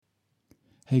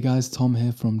Hey guys, Tom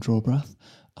here from Draw Breath.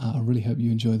 I really hope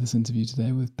you enjoy this interview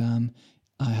today with Dan.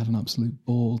 I had an absolute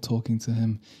ball talking to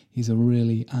him. He's a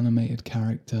really animated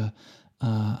character,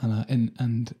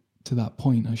 and to that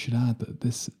point, I should add that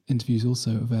this interview is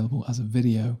also available as a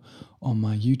video on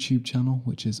my YouTube channel,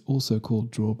 which is also called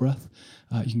Draw Breath.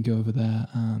 You can go over there,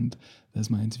 and there's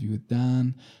my interview with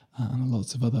Dan and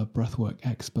lots of other breathwork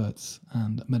experts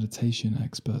and meditation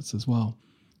experts as well.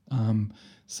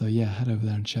 So yeah, head over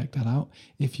there and check that out.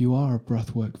 If you are a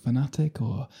breathwork fanatic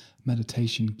or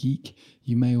meditation geek,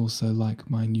 you may also like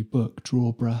my new book,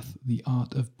 Draw Breath, The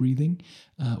Art of Breathing,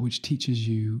 which teaches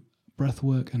you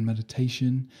breathwork and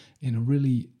meditation in a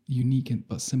really unique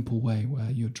but simple way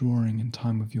where you're drawing in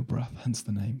time with your breath, hence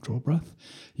the name Draw Breath.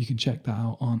 You can check that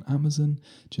out on Amazon.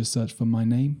 Just search for my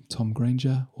name, Tom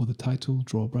Granger, or the title,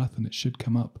 Draw Breath, and it should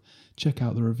come up. Check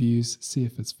out the reviews, see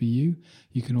if it's for you.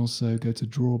 You can also go to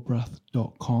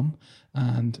drawbreath.com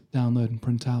and download and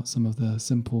print out some of the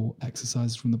simple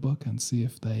exercises from the book and see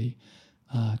if they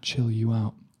chill you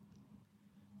out.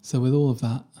 So with all of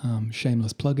that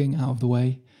shameless plugging out of the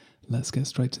way, let's get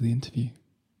straight to the interview.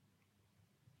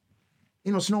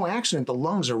 You know, it's no accident the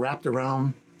lungs are wrapped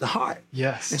around the heart.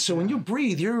 Yes. And so when you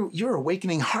breathe, you're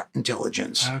awakening heart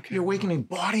intelligence. Okay. You're awakening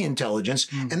body intelligence,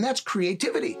 and that's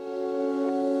creativity.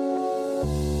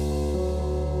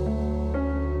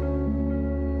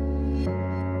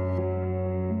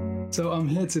 So I'm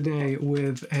here today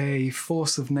with a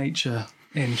force of nature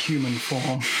in human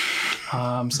form.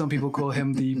 Some people call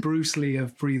him the Bruce Lee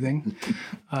of breathing.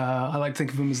 I like to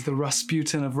think of him as the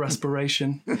Rasputin of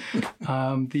respiration,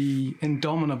 the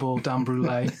indomitable Dan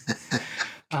Brule.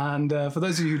 And for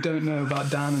those of you who don't know about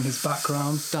Dan and his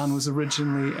background, Dan was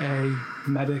originally a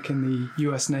medic in the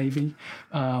US Navy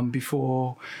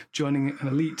before joining an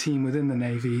elite team within the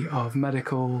Navy of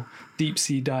medical deep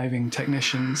sea diving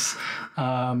technicians.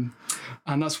 And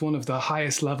that's one of the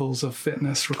highest levels of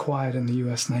fitness required in the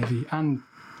US Navy, and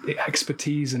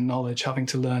expertise and knowledge, having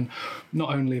to learn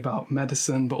not only about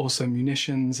medicine but also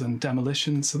munitions and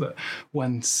demolition, so that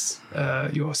when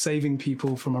you're saving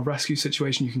people from a rescue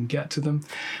situation, you can get to them.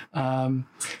 And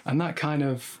that kind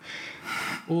of,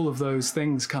 all of those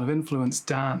things kind of influenced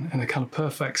Dan in a kind of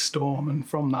perfect storm. And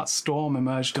from that storm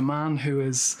emerged a man who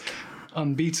is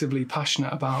unbeatably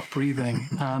passionate about breathing,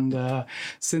 and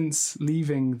since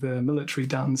leaving the military,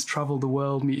 Dan's traveled the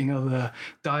world meeting other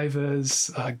divers,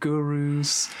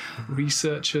 gurus,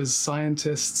 researchers,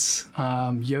 scientists,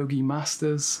 yogi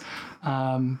masters,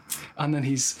 and then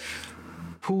he's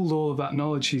pooled all of that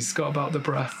knowledge he's got about the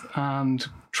breath and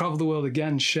traveled the world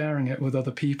again, sharing it with other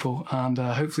people, and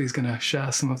hopefully he's going to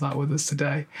share some of that with us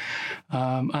today.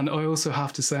 And I also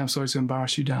have to say, I'm sorry to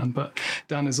embarrass you, Dan, but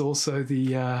Dan is also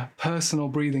the personal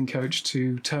breathing coach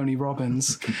to Tony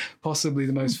Robbins, possibly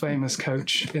the most famous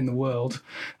coach in the world.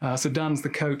 So Dan's the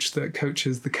coach that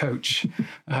coaches the coach.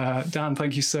 Dan,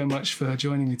 thank you so much for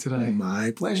joining me today.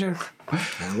 My pleasure.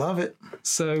 I love it.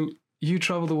 So you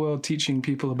travel the world teaching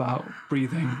people about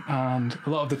breathing, and a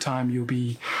lot of the time you'll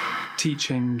be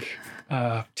teaching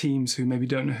teams who maybe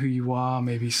don't know who you are,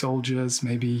 maybe soldiers,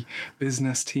 maybe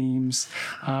business teams.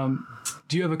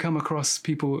 Do you ever come across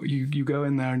people, you go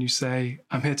in there and you say,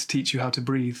 I'm here to teach you how to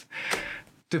breathe?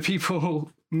 Do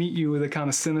people meet you with a kind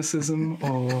of cynicism,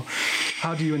 or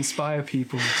how do you inspire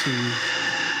people to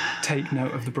take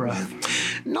note of the breath?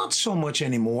 Not so much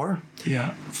anymore.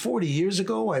 Yeah. 40 years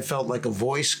ago, I felt like a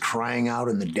voice crying out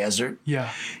in the desert.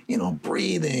 Yeah. You know,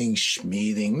 breathing,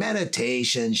 schmeathing,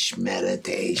 meditation,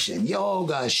 schmeditation,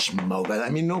 yoga, schmoga.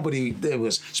 I mean, there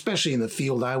was, especially in the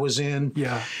field I was in,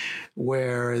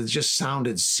 where it just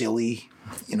sounded silly,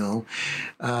 you know.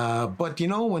 But, you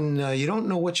know, when you don't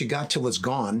know what you got till it's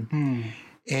gone,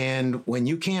 and when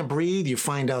you can't breathe, you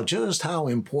find out just how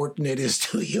important it is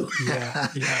to you.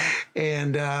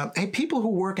 And people who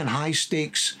work in high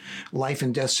stakes life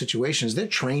and death situations, they're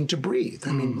trained to breathe.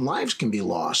 I mean, lives can be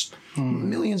lost.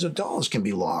 Millions of dollars can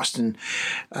be lost. And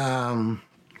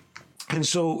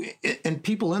so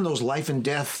people in those life and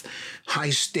death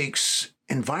high stakes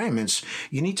environments,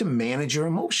 you need to manage your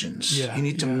emotions. You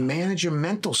need to manage your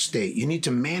mental state. You need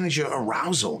to manage your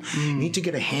arousal. You need to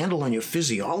get a handle on your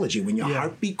physiology. When your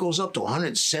heartbeat goes up to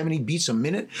 170 beats a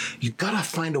minute, you got to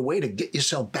find a way to get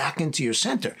yourself back into your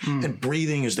center. And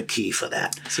breathing is the key for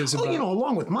that. So you know,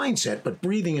 along with mindset, but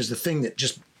breathing is the thing that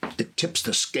tips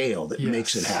the scale that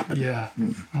makes it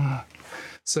happen.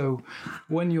 So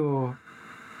when you're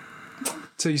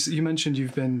So you mentioned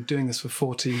you've been doing this for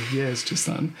 40 years just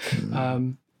then.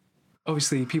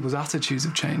 obviously people's attitudes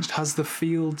have changed. Has the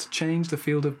field changed, the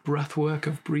field of breath work,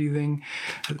 of breathing?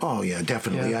 Oh, yeah,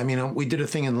 definitely. I mean, we did a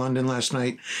thing in London last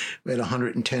night. We had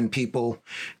 110 people.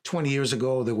 20 years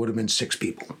ago, there would have been 6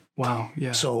 people. Wow.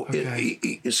 Yeah. So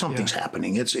something's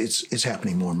happening. It's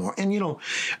happening more and more. And,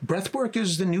 breath work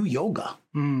is the new yoga.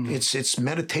 It's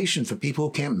meditation for people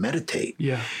who can't meditate.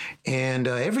 Yeah. And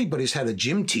everybody's had a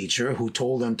gym teacher who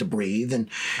told them to breathe. And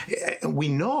we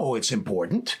know it's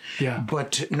important. Yeah.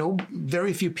 But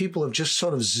very few people have just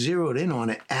sort of zeroed in on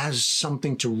it as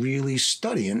something to really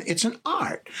study. And it's an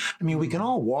art. I mean, we can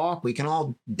all walk, we can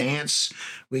all dance,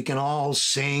 we can all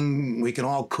sing, we can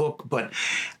all cook, but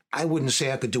I wouldn't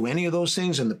say I could do any of those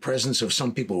things in the presence of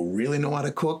some people who really know how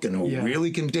to cook and who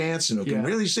really can dance and who can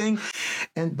really sing.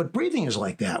 But breathing is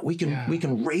like that. We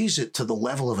can raise it to the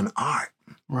level of an art.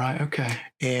 Right. Okay.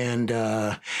 And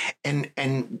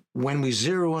when we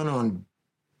zero in on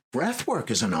breath work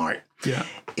as an art,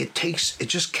 it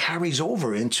just carries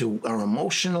over into our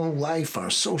emotional life,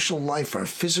 our social life, our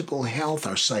physical health,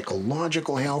 our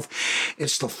psychological health.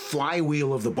 It's the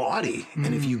flywheel of the body.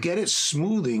 And if you get it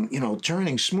smoothing,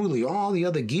 turning smoothly, all the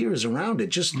other gears around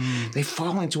it, they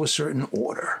fall into a certain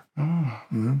order.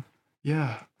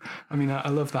 Yeah. I mean, I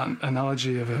love that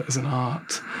analogy of it as an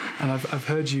art. And I've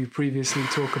heard you previously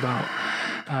talk about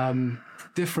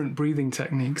different breathing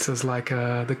techniques as like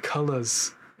the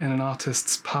colors in an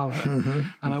artist's palette.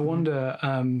 And I wonder,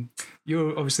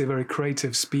 you're obviously a very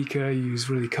creative speaker. You use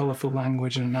really colorful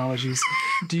language and analogies.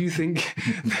 Do you think,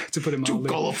 to put it mildly,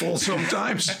 too colorful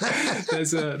sometimes?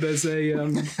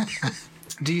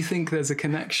 Do you think there's a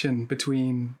connection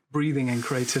between breathing and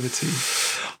creativity?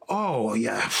 Oh,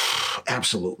 yeah,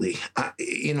 absolutely.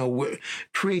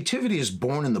 Creativity is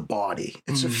born in the body.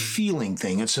 It's a feeling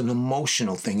thing. It's an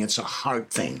emotional thing. It's a heart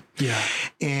thing. Yeah.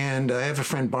 And I have a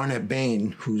friend, Barnett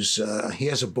Bain, he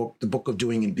has a book, The Book of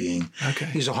Doing and Being. Okay.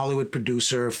 He's a Hollywood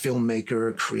producer,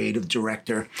 filmmaker, creative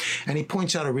director. And he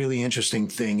points out a really interesting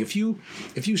thing. If you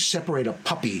separate a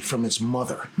puppy from its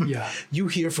mother, you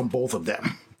hear from both of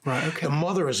them. Right, okay. The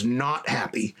mother is not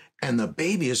happy, and the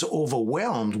baby is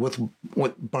overwhelmed with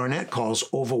what Barnett calls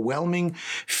overwhelming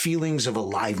feelings of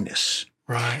aliveness.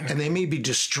 Right. And they may be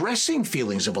distressing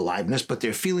feelings of aliveness, but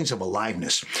they're feelings of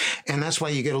aliveness. And that's why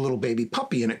you get a little baby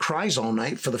puppy and it cries all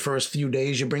night for the first few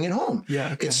days you bring it home.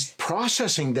 Yeah, okay. It's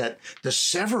processing the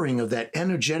severing of that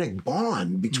energetic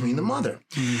bond between the mother.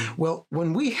 Well,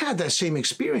 when we had that same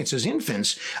experience as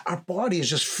infants, our body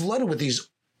is just flooded with these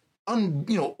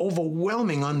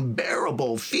overwhelming,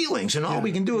 unbearable feelings. And all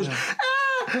we can do is,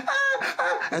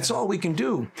 that's all we can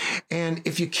do. And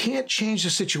if you can't change the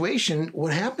situation,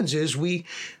 what happens is we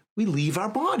leave our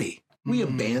body. We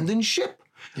abandon ship.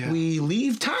 Yeah. We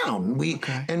leave town.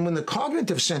 And when the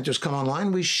cognitive centers come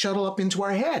online, we shuttle up into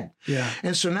our head. Yeah.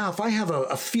 And so now if I have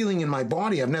a feeling in my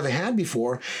body I've never had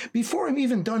before I'm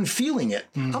even done feeling it,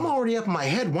 I'm already up in my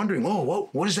head wondering,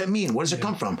 what does that mean? Where does it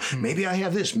come from? Maybe I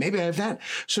have this, maybe I have that.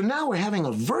 So now we're having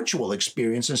a virtual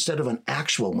experience instead of an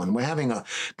actual one. We're having a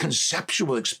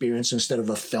conceptual experience instead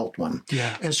of a felt one.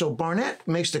 Yeah. And so Barnett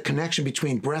makes the connection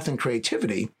between breath and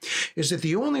creativity is that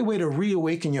the only way to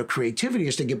reawaken your creativity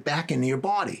is to get back into your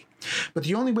body. But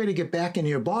the only way to get back into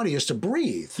your body is to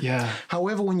breathe. Yeah.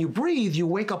 However, when you breathe, you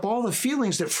wake up all the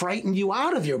feelings that frightened you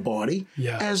out of your body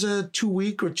as a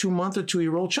 2-week or 2-month or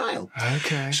 2-year-old child.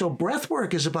 Okay. So breath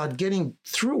work is about getting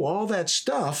through all that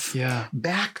stuff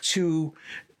back to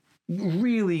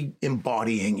really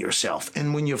embodying yourself.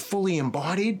 And when you're fully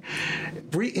embodied,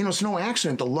 it's no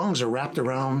accident the lungs are wrapped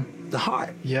around the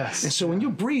heart. Yes. And so when you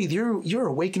breathe, you're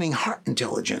awakening heart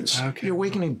intelligence. Okay. You're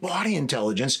awakening body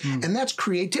intelligence, and that's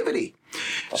creativity.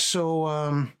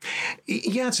 So,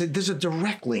 there's a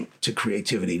direct link to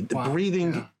creativity. The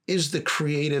breathing is the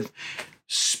creative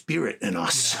spirit in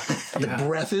us. The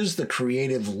breath is the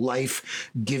creative,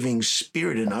 life-giving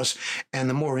spirit in us. And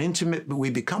the more intimate we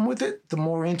become with it, the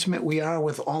more intimate we are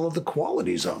with all of the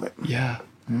qualities of it. Yeah.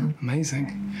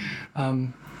 Amazing.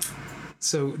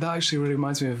 So that actually really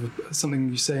reminds me of something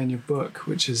you say in your book,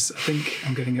 which is, I think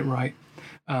I'm getting it right.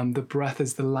 The breath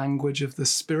is the language of the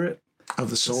spirit. Of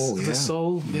the soul, The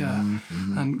soul,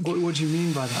 And what do you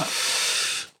mean by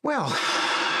that? Well,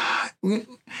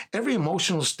 every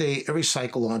emotional state, every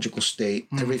psychological state,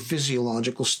 every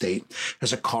physiological state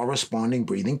has a corresponding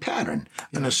breathing pattern,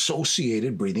 an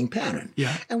associated breathing pattern.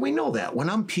 Yeah. And we know that. When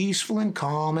I'm peaceful and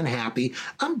calm and happy,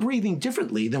 I'm breathing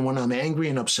differently than when I'm angry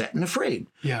and upset and afraid.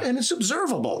 Yeah. And it's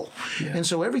observable. Yeah. And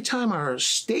so every time our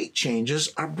state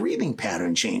changes, our breathing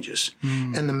pattern changes.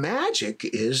 And the magic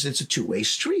is it's a two-way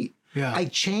street. Yeah. I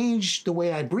change the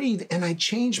way I breathe and I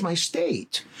change my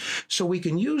state. So we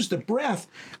can use the breath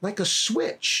like a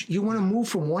switch. You want to move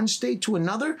from one state to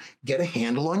another, get a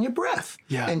handle on your breath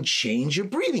and change your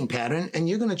breathing pattern. And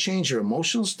you're going to change your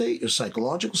emotional state, your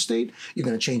psychological state. You're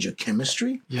going to change your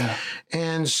chemistry. Yeah.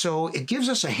 And so it gives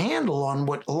us a handle on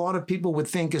what a lot of people would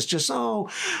think is just, oh,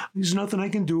 there's nothing I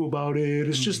can do about it.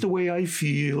 It's just the way I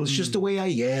feel. It's just the way I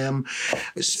am.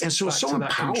 And so it's so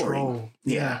empowering.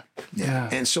 Yeah.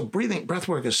 And so breath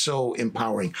work is so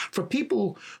empowering for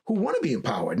people who want to be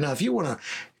empowered. Now, if you want to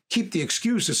keep the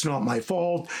excuse, it's not my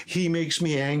fault, he makes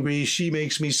me angry, she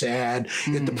makes me sad,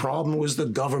 if the problem was the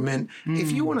government.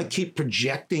 If you want to keep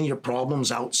projecting your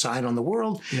problems outside on the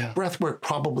world, breath work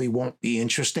probably won't be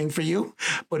interesting for you.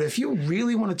 But if you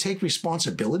really want to take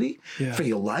responsibility for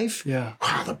your life,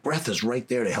 wow, the breath is right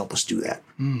there to help us do that.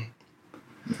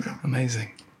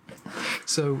 Amazing.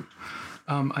 So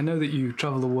I know that you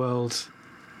travel the world.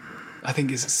 I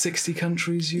think it's 60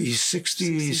 countries.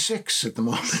 66 at the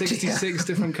moment. 66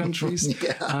 different countries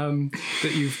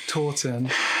that you've taught in.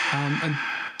 And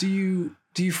do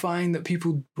you find that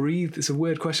people breathe? It's a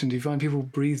weird question. Do you find people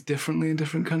breathe differently in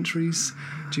different countries?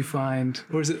 Do you find,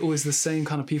 or is it always the same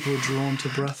kind of people drawn to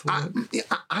breath work?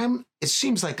 It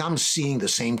seems like I'm seeing the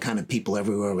same kind of people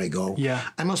everywhere I go. Yeah.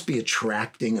 I must be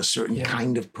attracting a certain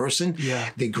kind of person. Yeah.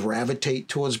 They gravitate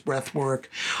towards breath work.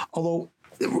 Although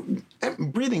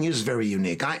breathing is very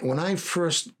unique. When I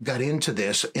first got into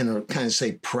this in a kind of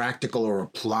say practical or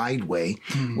applied way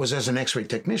was as an X-ray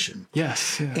technician.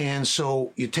 Yes. Yeah. And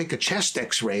so you take a chest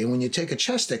X-ray, and when you take a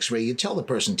chest X-ray, you tell the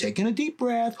person, take in a deep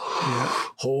breath,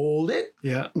 hold it,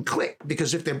 and click.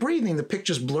 Because if they're breathing, the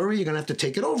picture's blurry, you're going to have to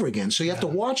take it over again. So you have to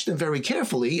watch them very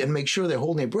carefully and make sure they're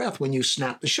holding their breath when you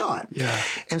snap the shot. Yeah.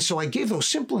 And so I gave those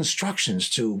simple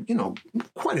instructions to,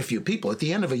 quite a few people. At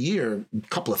the end of a year, a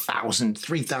couple of thousand,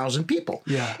 3,000 people.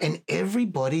 Yeah. And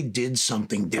everybody did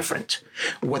something different.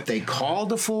 What they called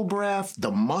the full breath,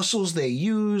 the muscles they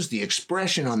used, the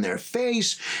expression on their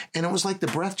face. And it was like the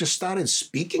breath just started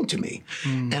speaking to me.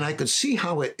 And I could see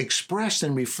how it expressed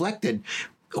and reflected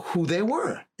who they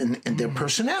were and their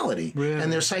personality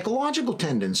and their psychological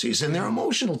tendencies and their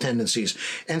emotional tendencies.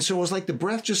 And so it was like the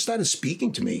breath just started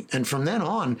speaking to me. And from then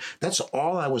on, that's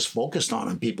all I was focused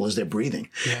on people is their breathing.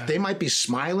 Yeah. They might be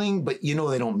smiling, but they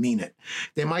don't mean it.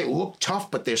 They might look tough,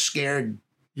 but they're scared.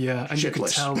 Yeah, and you could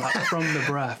tell that from the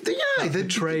breath. They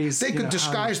could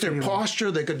disguise their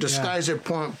posture. They could disguise their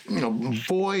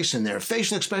voice and their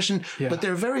facial expression. Yeah. But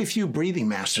there are very few breathing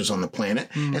masters on the planet,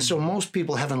 and so most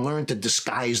people haven't learned to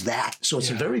disguise that. So it's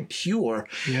very pure.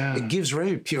 Yeah. It gives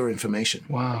very pure information.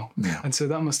 Wow. Yeah. And so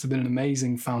that must have been an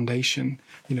amazing foundation.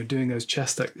 Doing those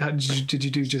chest. Did you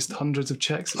do just hundreds of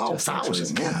checks? Oh,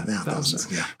 thousands.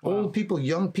 Thousands. Yeah. Wow. Old people,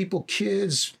 young people,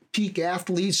 kids, peak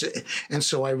athletes. And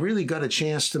so I really got a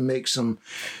chance to make some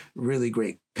really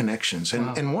great connections.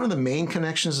 And one of the main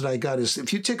connections that I got is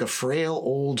if you take a frail,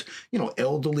 old,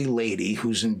 elderly lady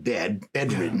who's in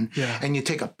bedridden, and you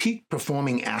take a peak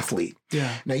performing athlete.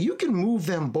 Yeah. Now you can move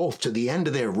them both to the end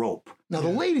of their rope. Now the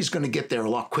lady's going to get there a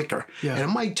lot quicker. Yeah. And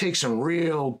it might take some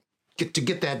real to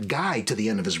get that guy to the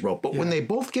end of his rope. But when they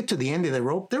both get to the end of their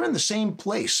rope, they're in the same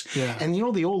place. Yeah. And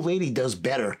the old lady does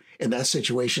better in that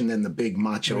situation than the big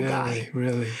macho guy.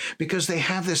 Really? Because they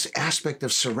have this aspect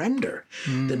of surrender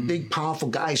that big, powerful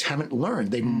guys haven't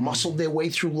learned. They've muscled their way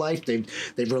through life.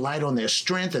 They've relied on their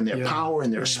strength and their power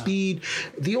and their speed.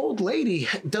 The old lady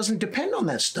doesn't depend on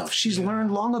that stuff. She's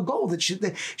learned long ago that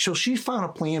she found a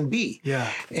plan B.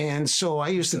 Yeah. And so I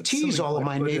used to tease all of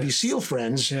my Navy SEAL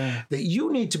friends that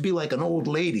you need to be like an old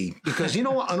lady, because an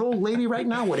old lady right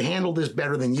now would handle this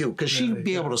better than you, because she'd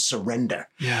be able to surrender.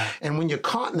 Yeah. And when you're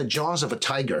caught in the jaws of a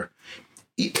tiger,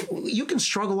 you can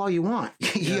struggle all you want.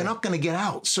 You're not going to get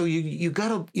out. So you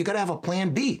gotta have a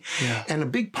plan B. Yeah. And a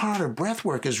big part of breath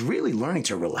work is really learning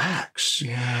to relax.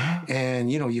 Yeah.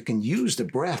 And you can use the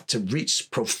breath to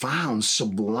reach profound,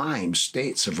 sublime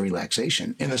states of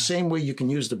relaxation. In the same way you can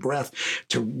use the breath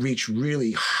to reach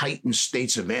really heightened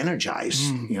states of energized,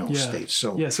 states.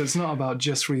 So so it's not about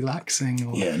just relaxing.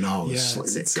 Or,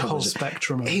 it's a whole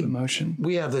spectrum of emotion.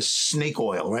 We have this snake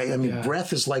oil, right? I mean,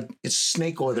 breath is like it's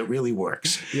snake oil that really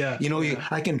works. Yeah.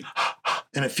 I can,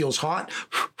 and it feels hot,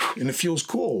 and it feels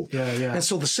cold. Yeah, yeah. And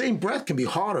so the same breath can be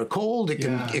hot or cold.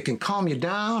 It can calm you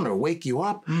down or wake you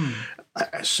up.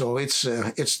 So it's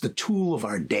the tool of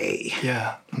our day.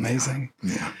 Yeah, amazing.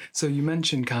 Yeah. So you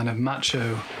mentioned kind of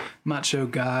macho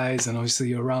guys, and obviously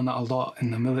you're around that a lot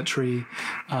in the military.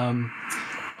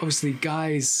 Obviously,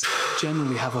 guys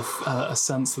generally have a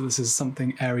sense that this is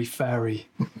something airy-fairy,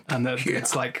 and that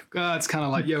it's like, it's kind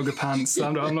of like yoga pants.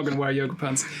 I'm not going to wear yoga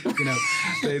pants. You know,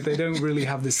 they don't really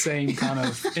have the same kind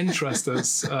of interest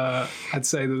as, I'd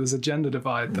say that there's a gender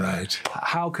divide there. Right.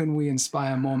 How can we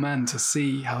inspire more men to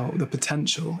see how the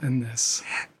potential in this?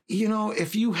 You know,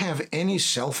 if you have any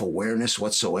self-awareness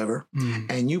whatsoever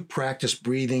and you practice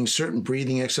breathing, certain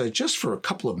breathing exercise just for a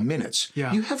couple of minutes,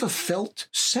 you have a felt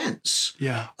sense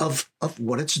of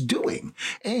what it's doing.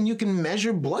 And you can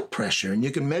measure blood pressure and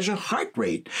you can measure heart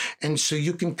rate. And so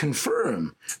you can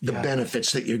confirm the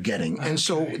benefits that you're getting. And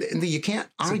so you can't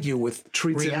argue with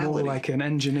treats reality. It more like an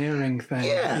engineering thing.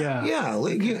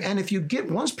 And if you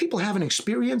once people have an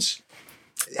experience,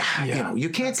 you know, you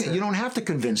don't have to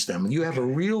convince them. You have a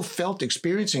real felt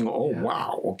experiencing,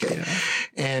 wow, okay. Yeah.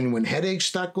 And when headaches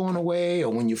start going away,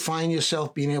 or when you find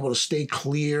yourself being able to stay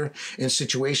clear in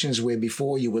situations where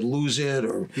before you would lose it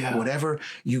or whatever,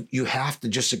 you have to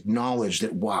just acknowledge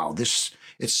that, wow, it's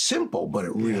simple, but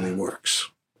it really works.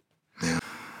 Yeah.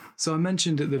 So I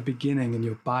mentioned at the beginning in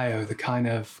your bio the kind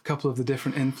of couple of the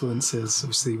different influences.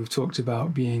 Obviously, we've talked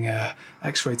about being an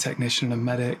X-ray technician and a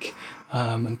medic,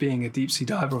 and being a deep sea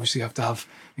diver. Obviously, you have to have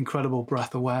incredible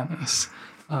breath awareness,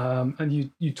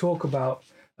 and you talk about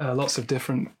lots of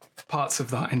different parts of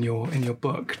that in your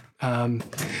book. But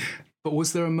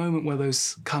was there a moment where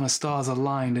those kind of stars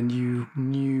aligned and you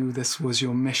knew this was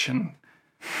your mission?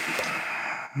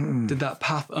 Did that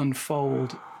path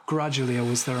unfold gradually, or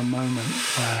was there a moment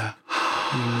where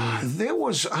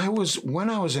when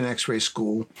I was in X-ray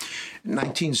school,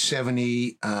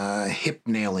 1970, hip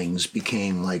nailings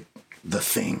became like the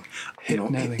thing.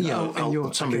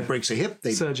 Somebody breaks a hip,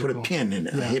 they put a pin in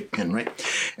it, a hip pin, right?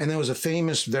 And there was a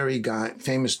famous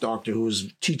doctor who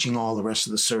was teaching all the rest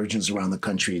of the surgeons around the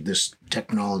country this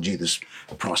technology, this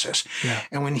process. Yeah.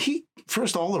 And when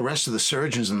all the rest of the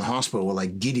surgeons in the hospital were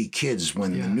like giddy kids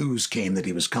when the news came that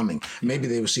he was coming. Maybe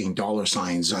they were seeing dollar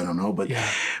signs, I don't know.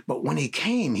 But when he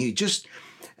came, he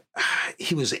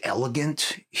was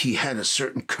elegant. He had a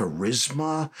certain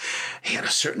charisma. He had a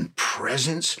certain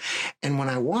presence. And when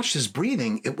I watched his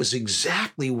breathing, it was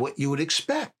exactly what you would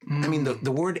expect. I mean,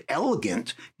 the word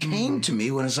elegant came to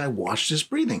me as I watched his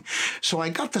breathing. So I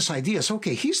got this idea. So,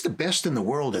 okay, he's the best in the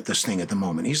world at this thing at the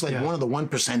moment. He's like one of the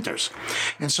 1%ers.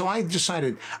 And so I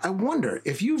decided, I wonder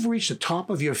if you've reached the top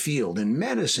of your field in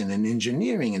medicine and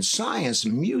engineering and science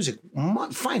and music,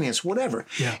 finance, whatever.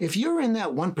 Yeah. If you're in that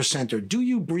 1%er, do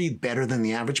you breathe better than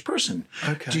the average person?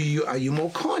 Okay. Are you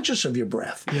more conscious of your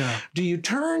breath? Yeah. Do you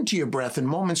turn to your breath in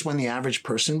moments when the average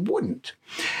person wouldn't?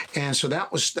 And so I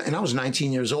was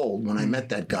 19 years old when I met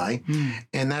that guy,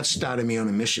 and that started me on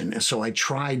a mission. And so I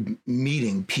tried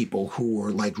meeting people who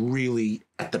were like really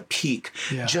at the peak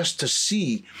just to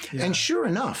see. Yeah. And sure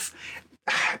enough,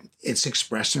 it's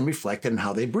expressed and reflected in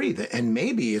how they breathe. And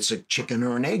maybe it's a chicken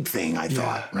or an egg thing, I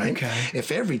thought, right? Okay.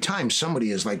 If every time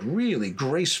somebody is like really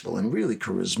graceful and really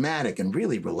charismatic and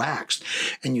really relaxed,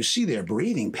 and you see their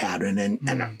breathing pattern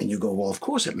and you go, well, of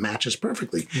course it matches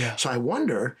perfectly. Yeah. So I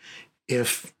wonder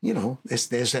if,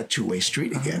 there's that two-way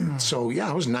street again. So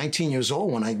I was 19 years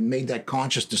old when I made that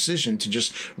conscious decision to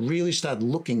just really start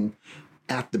looking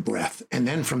at the breath. And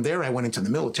then from there, I went into the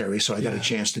military. So I got a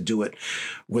chance to do it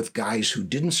with guys who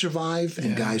didn't survive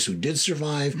and guys who did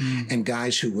survive and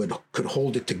guys who could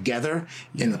hold it together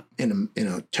in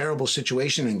a terrible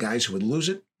situation and guys who would lose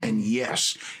it. And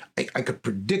yes, I could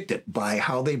predict it by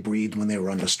how they breathed when they were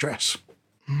under stress.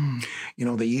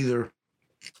 They either,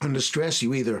 under stress,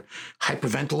 you either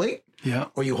hyperventilate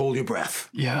or you hold your breath.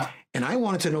 Yeah. And I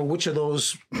wanted to know which of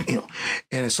those, and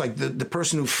it's like the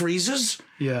person who freezes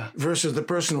versus the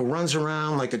person who runs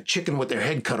around like a chicken with their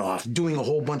head cut off, doing a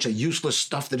whole bunch of useless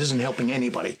stuff that isn't helping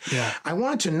anybody. Yeah. I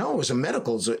wanted to know as a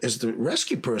medical, as the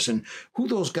rescue person, who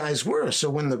those guys were. So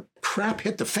when the crap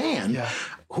hit the fan,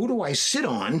 who do I sit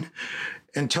on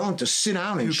and tell them to sit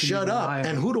down and shut up?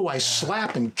 And who do I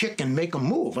slap and kick and make them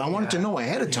move? I wanted to know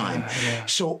ahead of time. Yeah.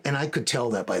 So, and I could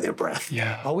tell that by their breath.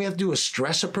 Yeah. All we have to do is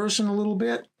stress a person a little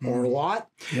bit or a lot.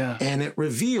 Yeah. And it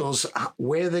reveals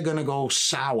where they're going to go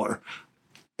sour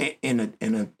in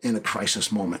a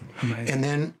crisis moment.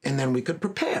 Amazing. And then we could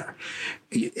prepare.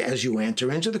 As you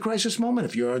enter into the crisis moment,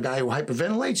 if you're a guy who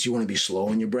hyperventilates, you want to be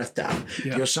slowing your breath down.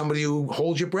 Yeah. If you're somebody who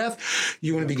holds your breath,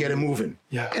 you want to be getting moving.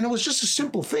 Yeah. And it was just a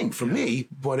simple thing for me,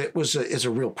 but it's a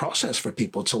real process for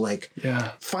people to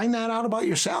find that out about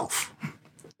yourself.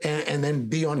 And then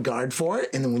be on guard for it.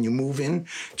 And then when you move in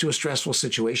to a stressful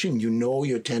situation, you know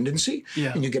your tendency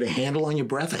and you get a handle on your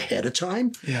breath ahead of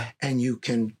time. Yeah. And you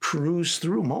can cruise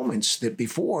through moments that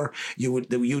before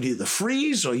you'd either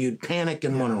freeze or you'd panic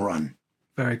and want to run.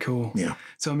 Very cool. Yeah.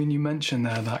 So, I mean, you mentioned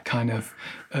there that kind of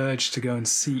urge to go and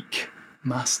seek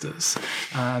masters.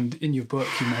 And in your book,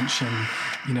 you mention,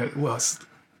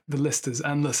 the list is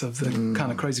endless of the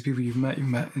kind of crazy people you've met. You've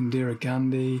met Indira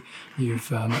Gandhi, you've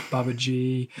met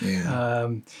Babaji,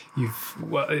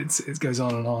 it goes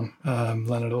on and on,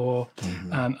 Leonard Orr.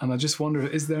 And I just wonder,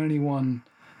 is there anyone,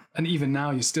 and even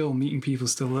now you're still meeting people,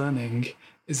 still learning,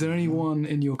 is there anyone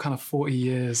in your kind of 40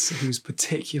 years who's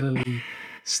particularly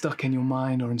stuck in your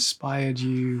mind or inspired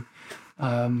you?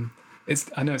 I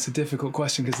know it's a difficult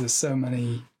question because there's so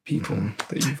many people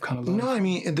that you've kind of learned. No, I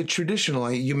mean, the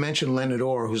traditional, you mentioned Leonard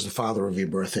Orr, who's the father of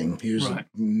rebirthing. He was a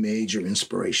major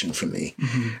inspiration for me.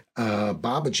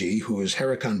 Babaji, who is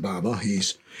Harikan Baba,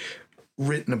 he's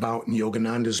written about in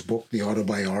Yogananda's book, The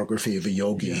Autobiography of a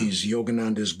Yogi. Yeah. He's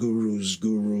Yogananda's guru's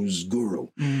guru.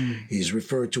 He's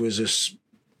referred to as this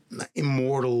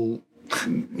immortal,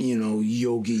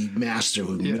 yogi master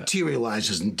who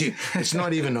materializes and he's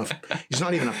not even a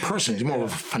person. He's more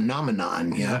of a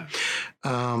phenomenon. Yeah.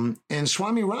 And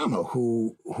Swami Rama,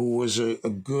 who was a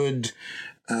good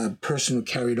person who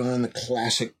carried on the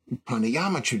classic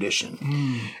pranayama tradition.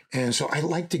 And so I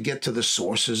like to get to the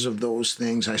sources of those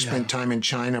things. I spent time in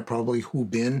China, probably Hu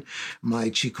Bin, my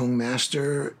Qigong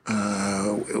master,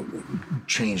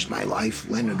 changed my life.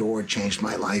 Leonard Orr changed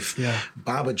my life.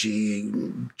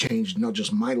 Babaji changed not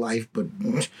just my life, but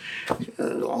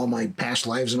all my past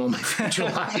lives and all my future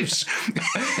lives.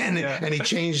 And he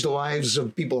changed the lives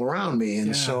of people around me.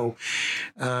 And so,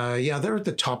 they're at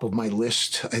the top of my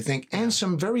list, I think. And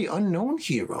some very unknown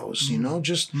heroes,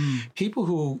 just people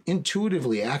who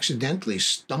intuitively, accidentally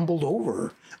stumbled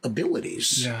over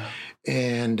abilities.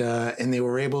 And they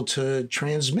were able to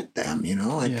transmit them,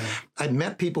 I'd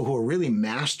met people who were really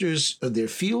masters of their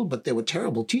field, but they were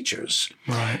terrible teachers.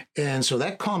 Right. And so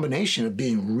that combination of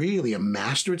being really a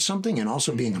master at something and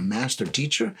also being a master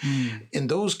teacher, in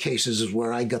those cases is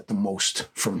where I got the most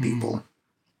from people.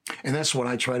 And that's what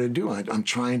I try to do. I'm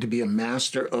trying to be a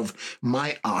master of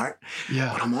my art,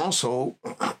 but I'm also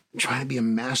trying to be a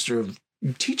master of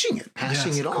teaching it,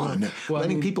 passing it on,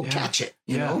 letting people catch it,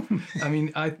 you know? I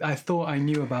mean, I thought I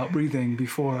knew about breathing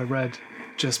before I read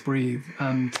Just Breathe,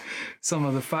 and some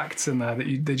of the facts in there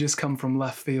they just come from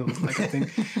left field. Like I think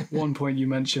one point you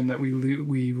mentioned that we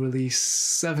release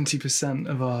 70%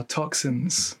 of our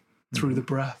toxins through the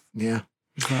breath. Yeah.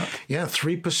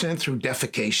 3% through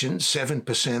defecation,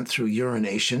 7% through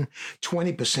urination,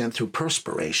 20% through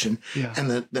perspiration, and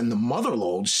then the mother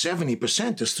load,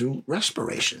 70% is through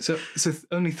respiration. So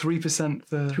only 3%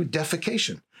 through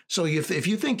defecation. So if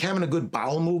you think having a good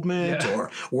bowel movement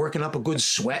or working up a good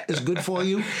sweat is good for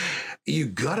you, you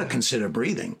got to consider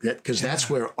breathing, because that's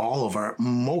where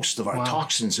most of our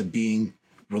toxins are being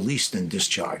released and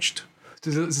discharged.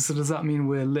 Does that mean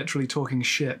we're literally talking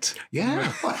shit?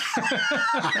 Yeah.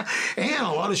 And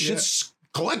a lot of shit's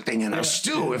collecting in us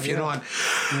too, if you're not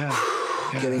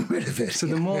getting rid of it. So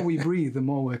the more we breathe, the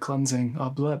more we're cleansing our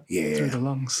blood through the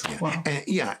lungs. Wow.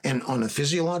 And on a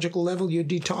physiological level, you're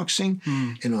detoxing.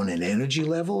 And on an energy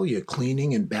level, you're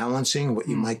cleaning and balancing what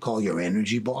you might call your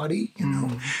energy body.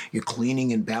 You're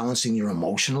cleaning and balancing your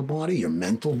emotional body, your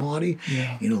mental body.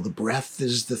 The breath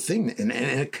is the thing. And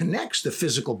it connects the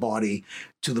physical body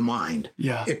to the mind.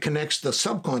 It connects the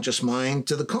subconscious mind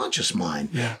to the conscious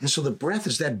mind. And so the breath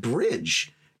is that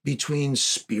bridge between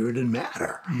spirit and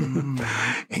matter.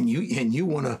 And you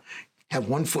want to have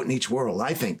one foot in each world.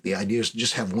 I think the idea is to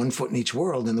just have one foot in each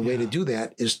world, and the way to do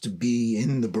that is to be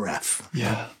in the breath.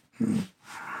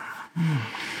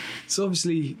 So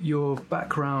obviously your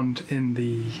background in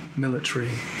the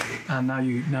military, and now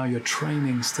you're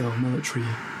training still military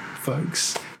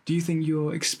folks. Do you think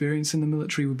your experience in the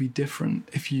military would be different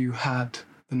if you had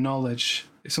the knowledge,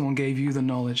 if someone gave you the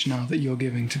knowledge now that you're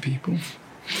giving to people?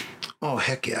 Oh,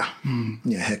 heck yeah.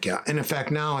 Yeah, heck yeah. And in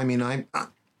fact, now, I mean, I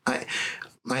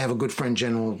have a good friend,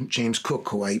 General James Cook,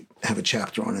 who I have a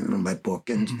chapter on in my book,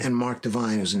 and Mark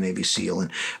Devine, who's a Navy SEAL.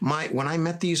 And when I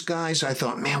met these guys, I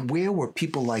thought, man, where were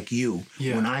people like you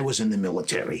when I was in the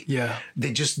military?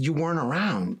 You weren't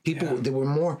around. People, they were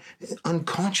more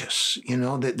unconscious,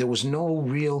 that there was no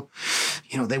real,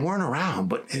 they weren't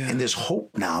around. And there's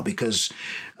hope now because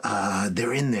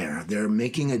they're in there. They're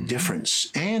making a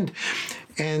difference. And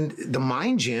And the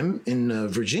Mind Gym in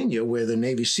Virginia, where the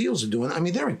Navy SEALs are doing, I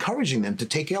mean, they're encouraging them to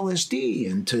take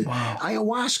LSD and to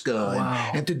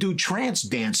ayahuasca and to do trance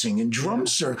dancing and drum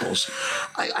circles.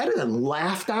 I done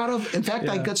laughed out of. In fact,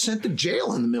 I got sent to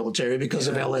jail in the military because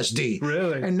of LSD.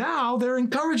 Really? And now they're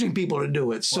encouraging people to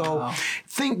do it. So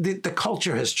think that the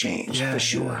culture has changed for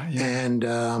sure.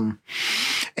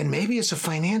 And maybe it's a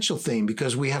financial thing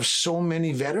because we have so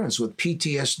many veterans with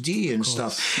PTSD and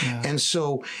stuff. Yeah. And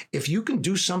so if you can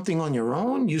do something on your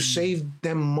own, you save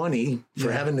them money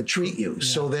for having to treat you.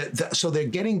 Yeah. So they're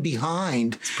getting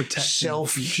behind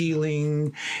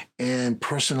self-healing and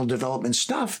personal development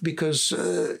stuff because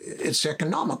it's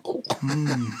economical.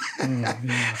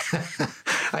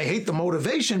 I hate the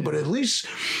motivation, but at least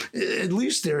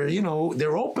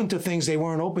they're open to things they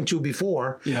weren't open to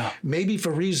before. Yeah. Maybe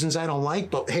for reasons I don't like,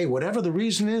 but hey, whatever the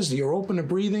reason is, you're open to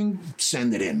breathing,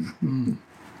 send it in.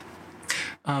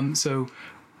 So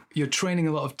you're training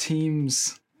a lot of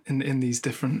teams in these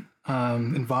different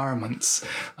environments,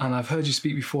 and I've heard you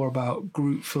speak before about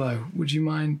group flow. Would you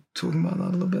mind talking about that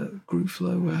a little bit? Group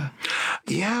flow,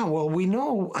 Yeah, well, we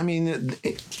know, I mean,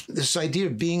 this idea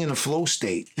of being in a flow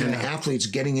state and athletes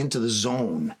getting into the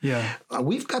zone,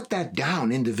 we've got that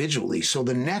down individually. So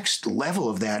the next level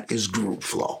of that is group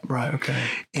flow. Right, okay.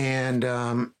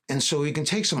 And so you can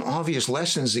take some obvious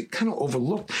lessons that kind of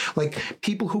overlooked, like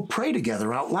people who pray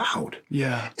together out loud.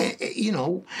 Yeah.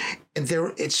 And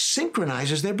it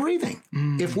synchronizes their breathing.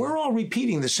 If we're all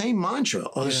repeating the same mantra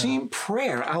or the same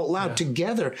prayer out loud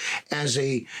together as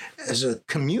a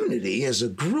community, as a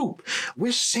group,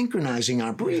 we're synchronizing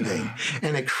our breathing.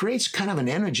 And it creates kind of an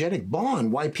energetic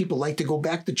bond, why people like to go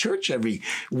back to church every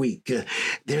week.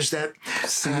 There's that.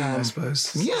 Singing, I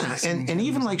suppose. Yeah. And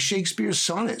even like Shakespeare's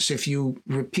sonnets, if you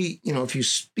repeat, if you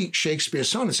speak Shakespeare's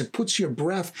sonnets, it puts your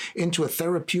breath into a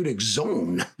therapeutic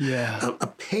zone, a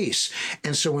pace.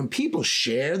 And so when people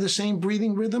share the same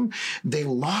breathing rhythm, they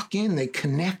lock in, they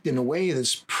connect in a way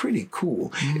that's pretty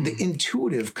cool. The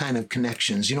intuitive kind of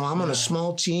connections. I'm on a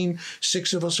small team,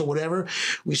 6 of us or whatever.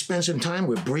 We spend some time,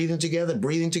 we're breathing together,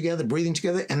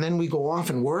 and then we go off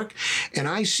and work. And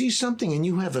I see something and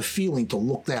you have a feeling to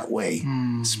look that way.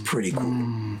 It's pretty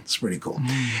cool. It's pretty cool.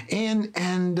 And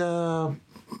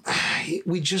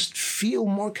we just feel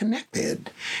more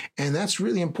connected, and that's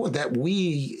really important. That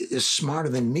we is smarter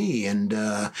than me, and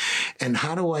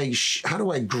how do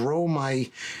I grow my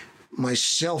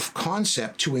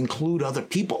self-concept to include other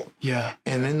people? Yeah.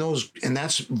 And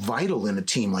that's vital in a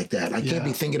team like that. I can't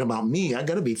be thinking about me. I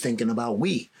got to be thinking about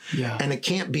we. Yeah. And it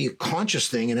can't be a conscious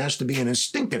thing. It has to be an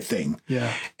instinctive thing.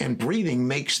 Yeah. And breathing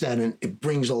makes that, it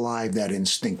brings alive that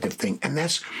instinctive thing. And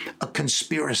that's a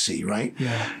conspiracy, right?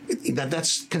 Yeah.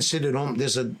 That's considered,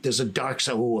 there's a dark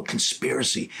side, a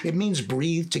conspiracy. It means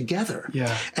breathe together.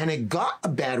 Yeah. And it got a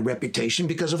bad reputation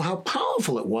because of how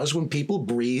powerful it was when people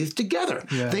breathed together.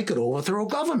 Yeah. They could overthrow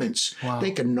governments. Wow.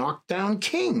 They could knock down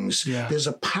kings. Yeah. There's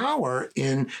a power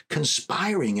in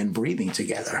conspiring and breathing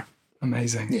together.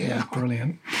 Amazing. Yeah,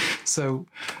 brilliant. So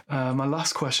my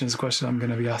last question is a question I'm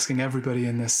going to be asking everybody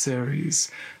in this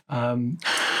series.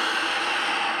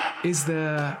 Is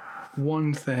there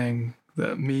one thing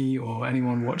that me or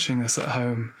anyone watching this at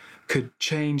home could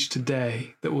change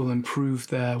today that will improve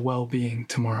their well-being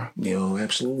tomorrow?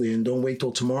 Absolutely. And don't wait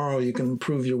till tomorrow. You can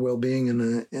improve your well-being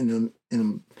in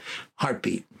a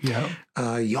heartbeat. Yeah.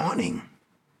 Yawning.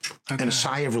 Okay. And a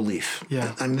sigh of relief.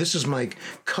 Yeah. I mean, this is my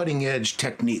cutting edge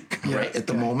technique right at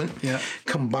the moment. Yeah.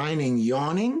 Combining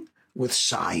yawning with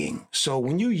sighing. So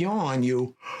when you yawn,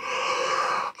 you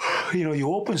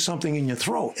open something in your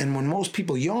throat. And when most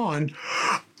people yawn,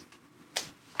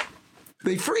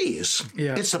 they freeze.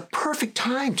 Yeah. It's a perfect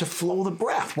time to flow the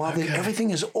breath while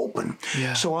everything is open.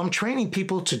 Yeah. So I'm training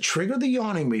people to trigger the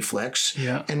yawning reflex.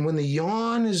 Yeah. And when the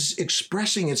yawn is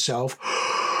expressing itself,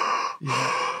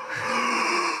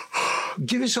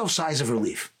 give yourself sighs of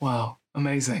relief. Wow.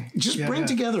 Amazing. Just bring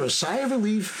together a sigh of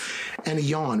relief and a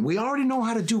yawn. We already know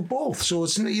how to do both. So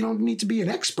you don't need to be an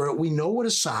expert. We know what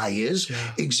a sigh is.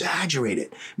 Yeah. Exaggerate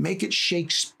it. Make it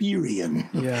Shakespearean.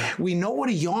 Yeah. We know what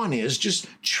a yawn is. Just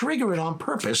trigger it on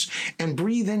purpose and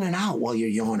breathe in and out while you're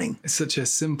yawning. It's such a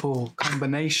simple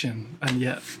combination, and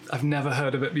yet I've never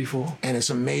heard of it before. And it's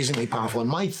amazingly powerful. And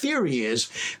my theory is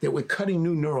that we're cutting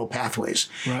new neural pathways.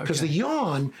 Because the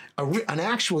yawn, an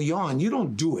actual yawn, you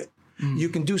don't do it. You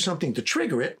can do something to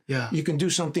trigger it. Yeah. You can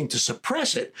do something to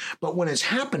suppress it. But when it's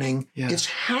happening, it's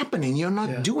happening. You're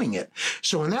not doing it.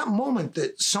 So in that moment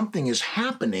that something is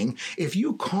happening, if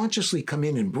you consciously come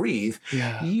in and breathe,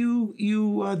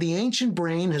 the ancient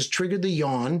brain has triggered the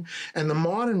yawn, and the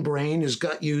modern brain has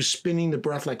got you spinning the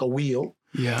breath like a wheel.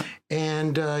 Yeah.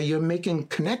 And you're making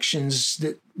connections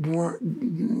that weren't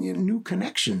new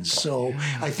connections. So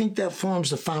I think that forms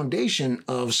the foundation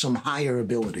of some higher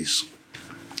abilities.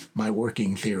 My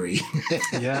working theory.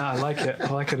 Yeah, I like it. I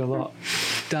like it a lot.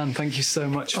 Dan, thank you so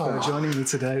much for joining me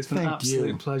today. It's been an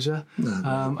absolute pleasure.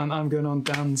 And I'm going on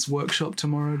Dan's workshop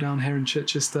tomorrow down here in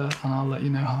Chichester, and I'll let you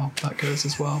know how that goes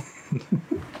as well.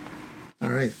 All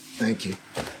right. Thank you.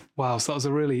 Wow, so that was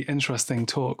a really interesting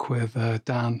talk with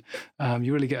Dan.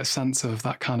 You really get a sense of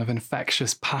that kind of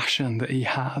infectious passion that he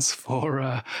has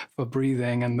for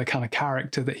breathing and the kind of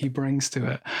character that he brings to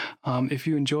it. If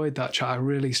you enjoyed that chat, I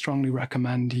really strongly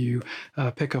recommend you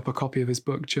pick up a copy of his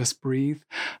book, Just Breathe.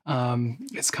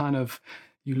 It's kind of,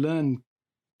 you learn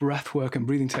breath work and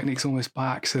breathing techniques almost by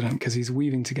accident because he's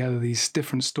weaving together these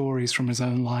different stories from his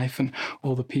own life and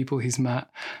all the people he's met.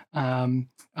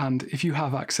 And if you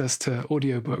have access to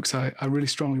audiobooks, I really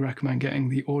strongly recommend getting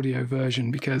the audio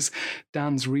version because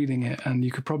Dan's reading it and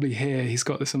you could probably hear he's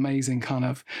got this amazing kind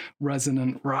of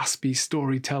resonant, raspy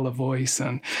storyteller voice,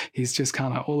 and he's just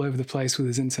kind of all over the place with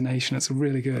his intonation. It's a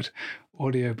really good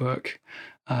audiobook.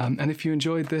 And if you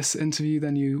enjoyed this interview,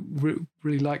 then you're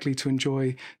really likely to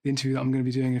enjoy the interview that I'm going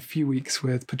to be doing in a few weeks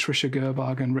with Patricia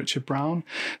Gerbag and Richard Brown.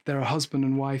 They're a husband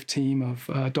and wife team of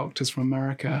doctors from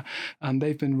America, and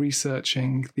they've been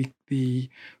researching the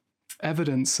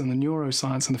evidence and the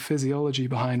neuroscience and the physiology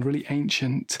behind really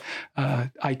ancient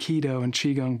Aikido and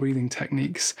Qigong breathing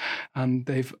techniques. And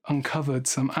they've uncovered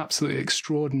some absolutely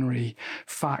extraordinary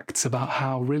facts about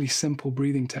how really simple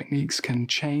breathing techniques can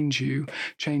change you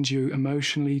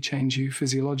emotionally, change you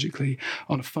physiologically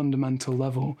on a fundamental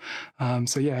level.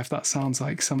 So yeah, if that sounds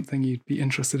like something you'd be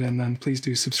interested in, then please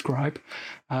do subscribe.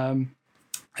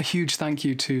 A huge thank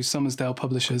you to Summersdale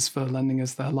Publishers for lending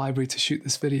us their library to shoot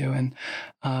this video in.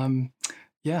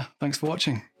 Yeah, thanks for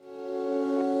watching.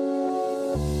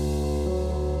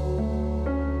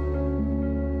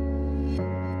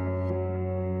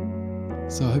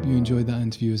 So I hope you enjoyed that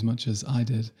interview as much as I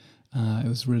did. It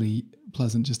was really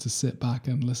pleasant just to sit back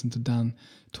and listen to Dan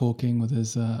talking with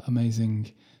his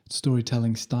amazing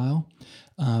storytelling style.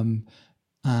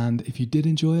 And if you did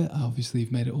enjoy it, obviously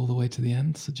you've made it all the way to the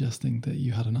end, suggesting that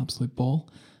you had an absolute ball,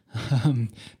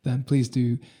 then please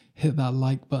do hit that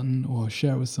like button or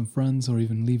share it with some friends or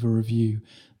even leave a review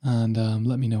and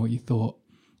let me know what you thought.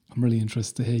 I'm really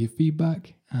interested to hear your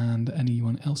feedback and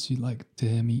anyone else you'd like to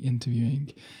hear me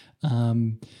interviewing.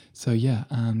 So yeah,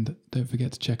 and don't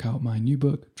forget to check out my new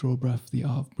book, Draw Breath, The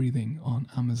Art of Breathing, on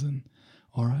Amazon.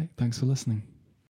 All right, thanks for listening.